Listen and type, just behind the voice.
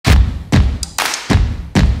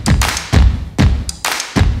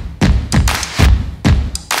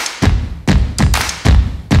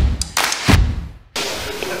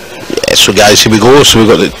So guys, here we go. So we've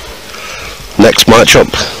got the next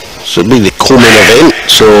matchup. So it'll be the co-main event.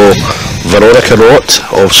 So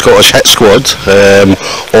Weronikaa of Scottish Hit Squad,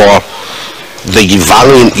 or the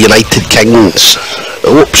Valiant United Kings.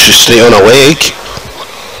 Oops, she's straight on a leg.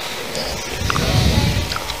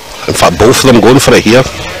 In fact, both of them going for it here.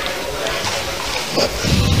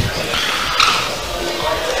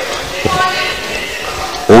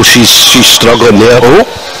 Oh, she's struggling there. Oh,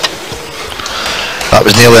 that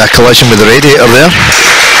was nearly a collision with the radiator there.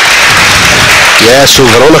 Yeah, so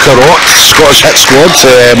Weronikaa, Scottish Hit Squad,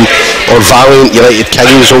 or Valiant United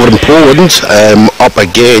Kings over in Poland, up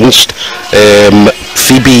against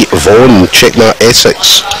Phoebe Vaughan, Czechna,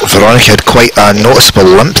 Essex. Weronikaa had quite a noticeable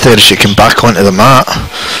limp there as she came back onto the mat.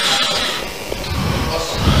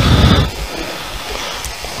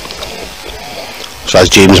 So as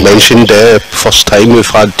James mentioned, first time we've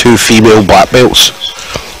had two female black belts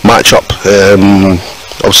match up.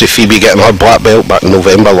 Obviously Phoebe getting her black belt back in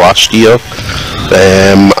November last year,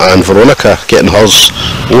 and Weronikaa getting hers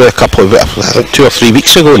only a couple of, I think 2 or 3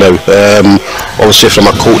 weeks ago now, obviously from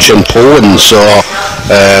a coach in Poland, so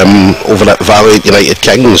over at Valiant United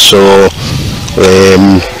Kings. So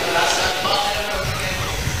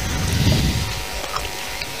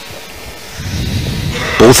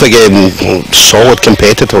both again solid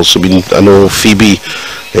competitors. I mean, I know Phoebe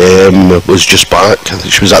was just back. I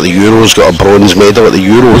think she was at the Euros, got a bronze medal at the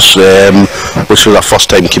Euros, which was her first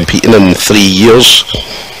time competing in 3 years.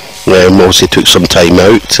 Obviously took some time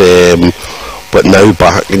out, but now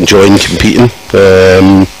back enjoying competing.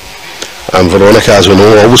 And Weronikaa, as we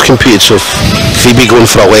know, always competed. So Phoebe going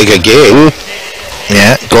for a leg again.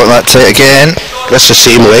 Yeah, got that tight again. That's the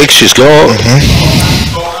same leg she's got.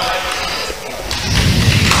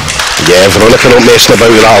 Yeah, Weronikaa not messing about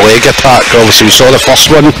with that leg attack. Obviously we saw the first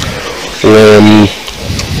one.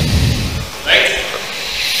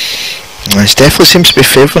 It definitely seems to be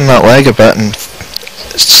favouring that leg a bit, and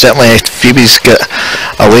certainly Phoebe's got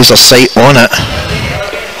a laser sight on it.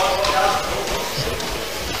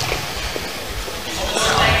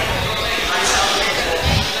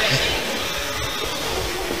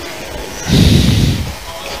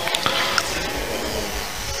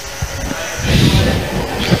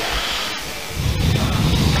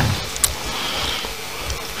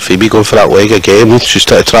 Phoebe going for that leg again. She's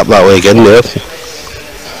trying to trap that leg in there.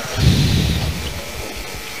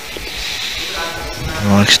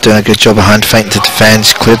 Oh, she's doing a good job of hand fighting to defend.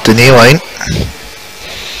 She's cleared the knee line.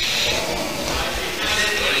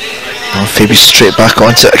 Oh, Phoebe's straight back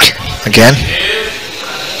onto it again.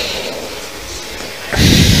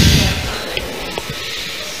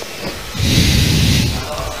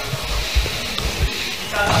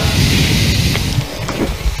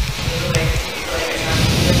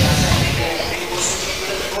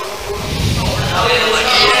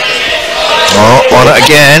 Oh, on it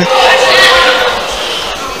again.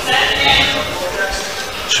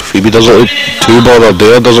 So Phoebe doesn't look too bothered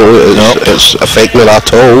there, doesn't look it's affecting her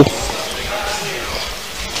at all.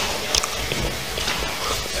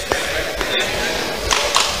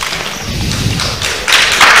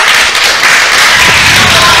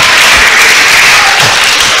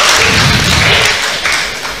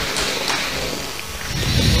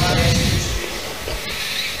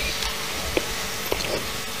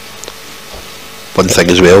 One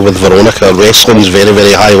thing as well with Weronikaa, wrestling's very,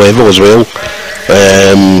 very high level as well.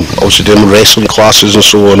 Obviously doing wrestling classes and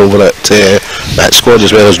so on over at that squad,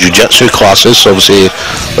 as well as jiu-jitsu classes, obviously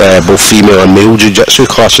both female and male jiu-jitsu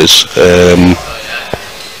classes.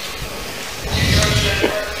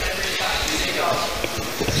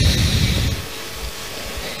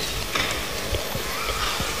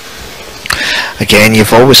 Again,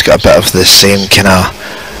 you've always got a bit of the same kind of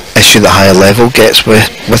issue that higher level gets with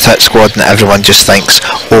Hit Squad, and everyone just thinks,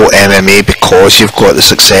 oh, MMA because you've got the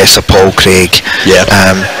success of Paul Craig. Yeah.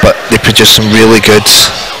 But they produce some really good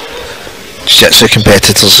jiu-jitsu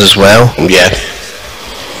competitors as well. Yeah.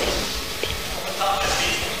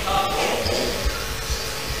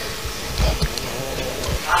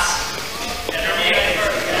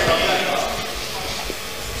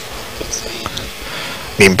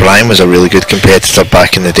 I mean, Brian was a really good competitor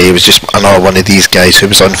back in the day. He was just another one of these guys who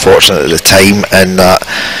was unfortunate at the time in that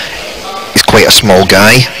he's quite a small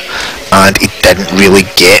guy and he didn't really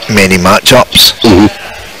get many matchups.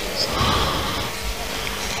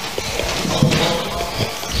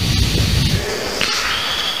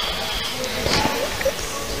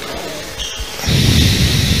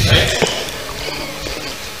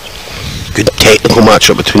 Good technical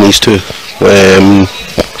matchup between these two.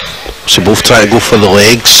 So both trying to go for the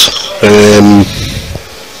legs.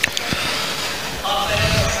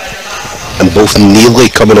 and both nearly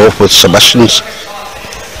coming off with submissions.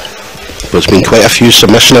 There's been quite a few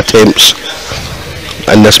submission attempts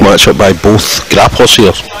in this matchup by both grapplers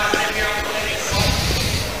here.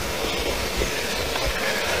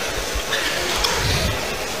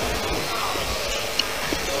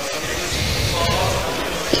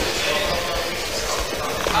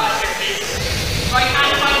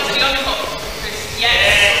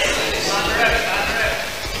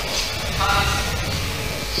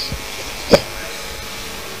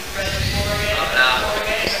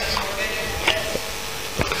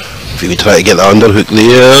 Phoebe try to get the underhook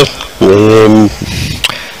there.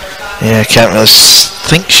 Yeah, I can't really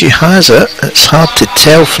think she has it. It's hard to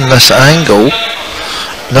tell from this angle.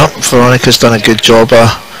 No, Veronika's done a good job of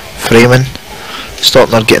framing,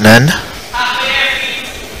 stopping her getting in.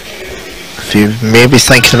 If you may be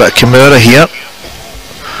thinking about Kimura here.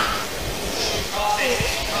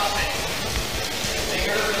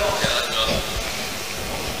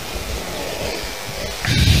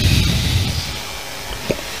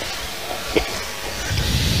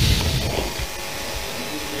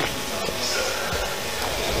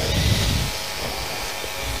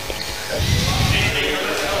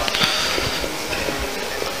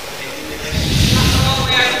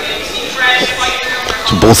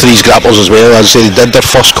 Both of these grapplers as well, as I say, they did their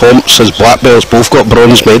first comps as black belts, both got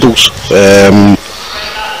bronze medals.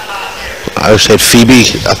 I said Phoebe,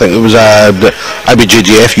 I think it was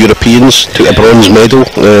IBJJF Europeans, took a bronze medal,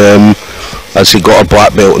 as he got a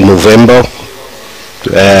black belt in November.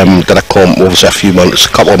 Did a comp obviously a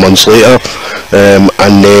couple of months later,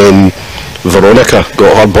 and then Weronikaa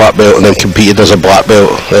got her black belt and then competed as a black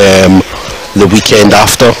belt the weekend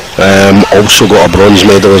after, also got a bronze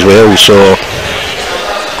medal as well. So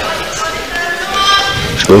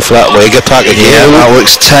going for that leg attack again. Yeah, that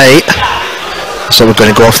looks tight. So we're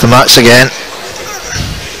going to go off the mats again.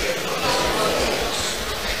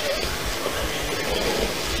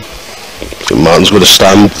 So Martin's going to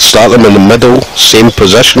start them in the middle, same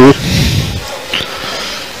position.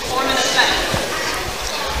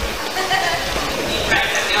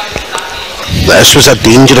 This was a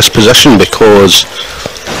dangerous position because,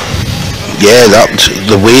 yeah,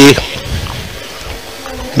 the way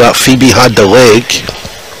that Phoebe had the leg,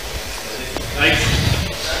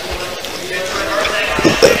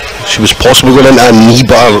 she was possibly going into a knee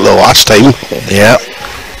bar the last time. Yeah.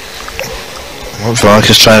 Well,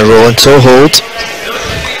 Veronika's trying to roll into a hold.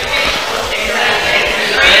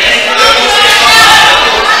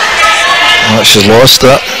 Oh, she's lost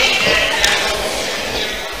that.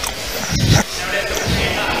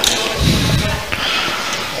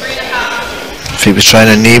 Phoebe's trying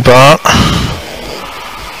a knee bar.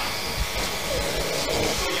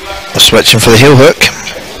 Switching for the heel hook.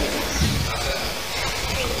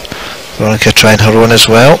 Weronikaa trying her own as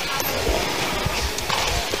well.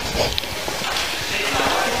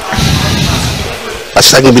 I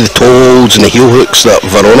think it'll be the toe holds and the heel hooks that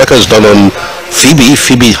Veronika's done on Phoebe.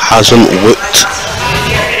 Phoebe hasn't looked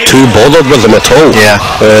too bothered with them at all. Yeah.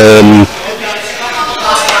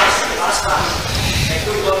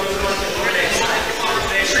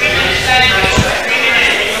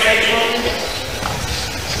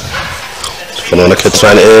 Weronikaa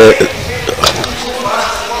trying to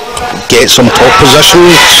get some top position,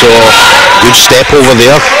 so good step over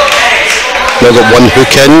there. Now got one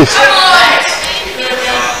hook in.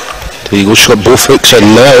 There you go, she's got both hooks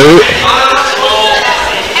in now.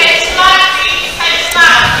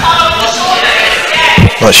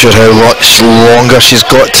 Not sure how much longer she's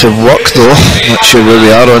got to work though. Not sure where we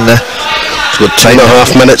are on the... She's got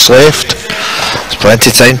 2.5 minutes left. There's plenty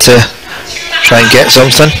of time to try and get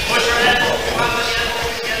something.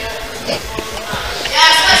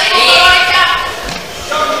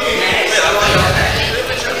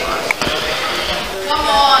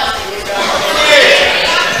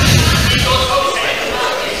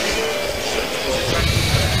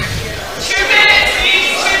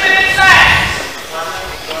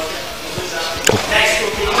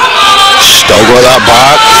 Still got that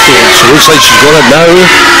back. She looks like she's got it now.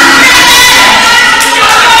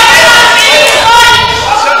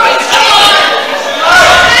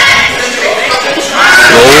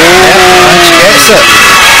 Oh, she gets it.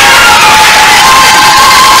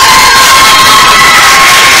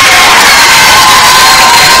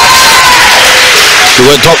 She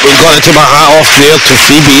went up and got to take my hat off there to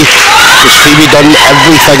Phoebe, because Phoebe done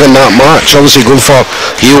everything in that match. Obviously going for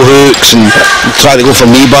heel hooks and trying to go for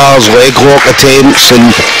knee bars, leg lock attempts,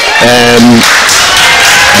 and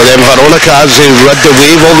but then Weronikaa, as they rid the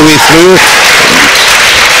wave all the way through,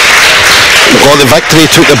 got the victory,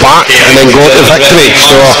 took the back and then got the victory.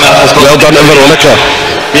 So well done to Weronikaa.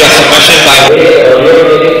 via submission by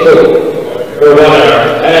for 1 hour.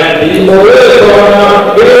 And the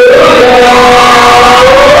corner